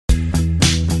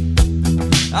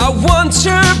I want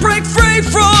to break free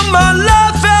from my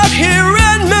life out here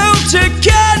and move to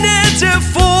Canada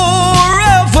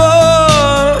forever.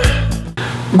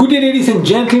 Good day, ladies and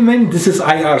gentlemen. This is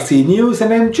IRC News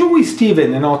and I'm Joey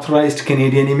Stephen, an authorized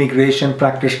Canadian immigration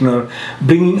practitioner,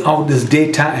 bringing out this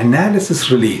data analysis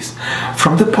release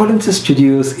from the Polinsys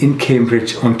Studios in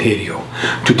Cambridge, Ontario.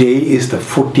 Today is the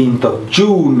 14th of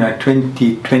June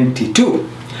 2022.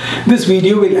 This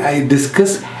video will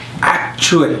discuss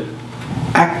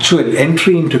actual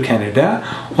entry into Canada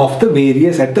of the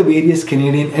various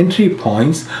Canadian entry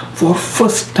points for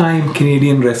first-time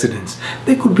Canadian residents.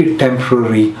 They could be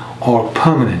temporary or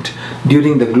permanent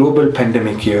during the global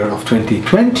pandemic year of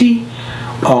 2020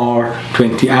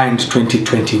 and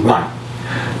 2021.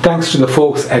 Thanks to the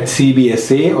folks at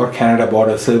CBSA or Canada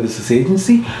Border Services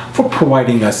Agency for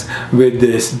providing us with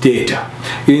this data.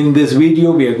 In this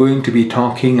video, we are going to be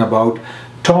talking about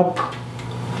top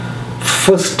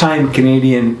first-time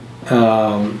Canadian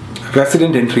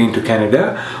resident entry into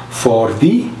Canada for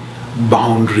the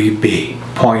Boundary Bay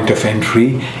point of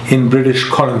entry in British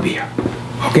Columbia.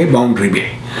 Okay, Boundary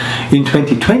Bay. In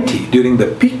 2020, during the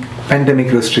peak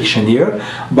pandemic restriction year,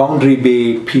 Boundary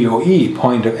Bay POE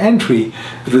point of entry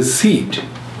received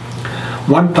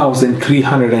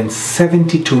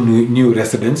 1,372 new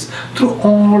residents through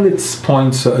all its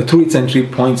points, through its entry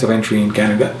points of entry in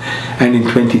Canada, and in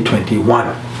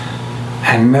 2021.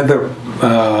 Another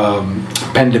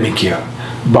pandemic year,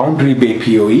 Boundary Bay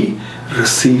POE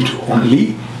received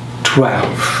only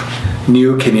 12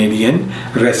 new Canadian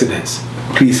residents.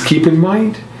 Please keep in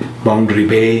mind, Boundary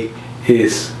Bay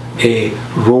is a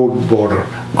road border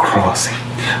crossing.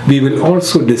 We will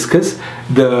also discuss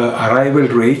the arrival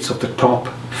rates of the top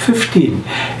 15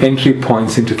 entry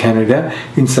points into Canada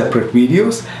in separate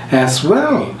videos, as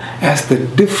well as the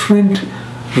different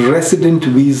resident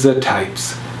visa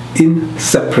types in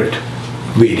separate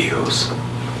videos.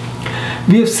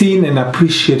 We have seen an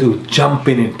appreciable jump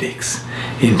in intakes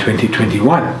in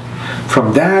 2021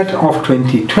 from that of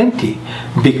 2020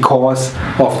 because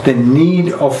of the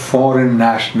need of foreign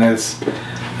nationals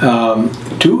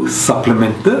to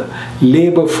supplement the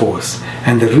labor force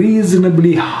and the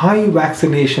reasonably high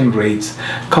vaccination rates,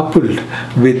 coupled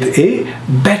with a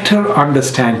better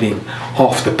understanding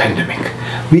of the pandemic.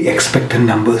 We expect the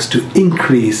numbers to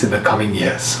increase in the coming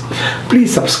years.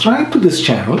 Please subscribe to this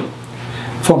channel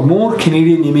for more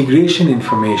Canadian immigration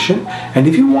information, and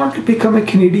if you want to become a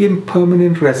Canadian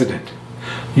permanent resident,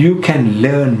 you can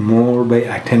learn more by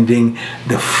attending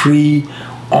the free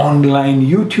online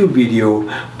YouTube video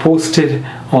posted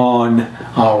on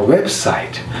our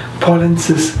website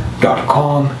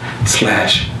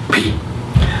polinsys.com/p.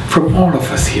 From all of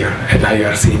us here at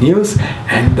IRC News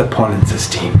and the Polinsys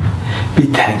team, we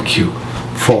thank you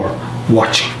for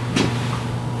watching.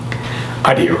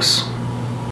 Adios.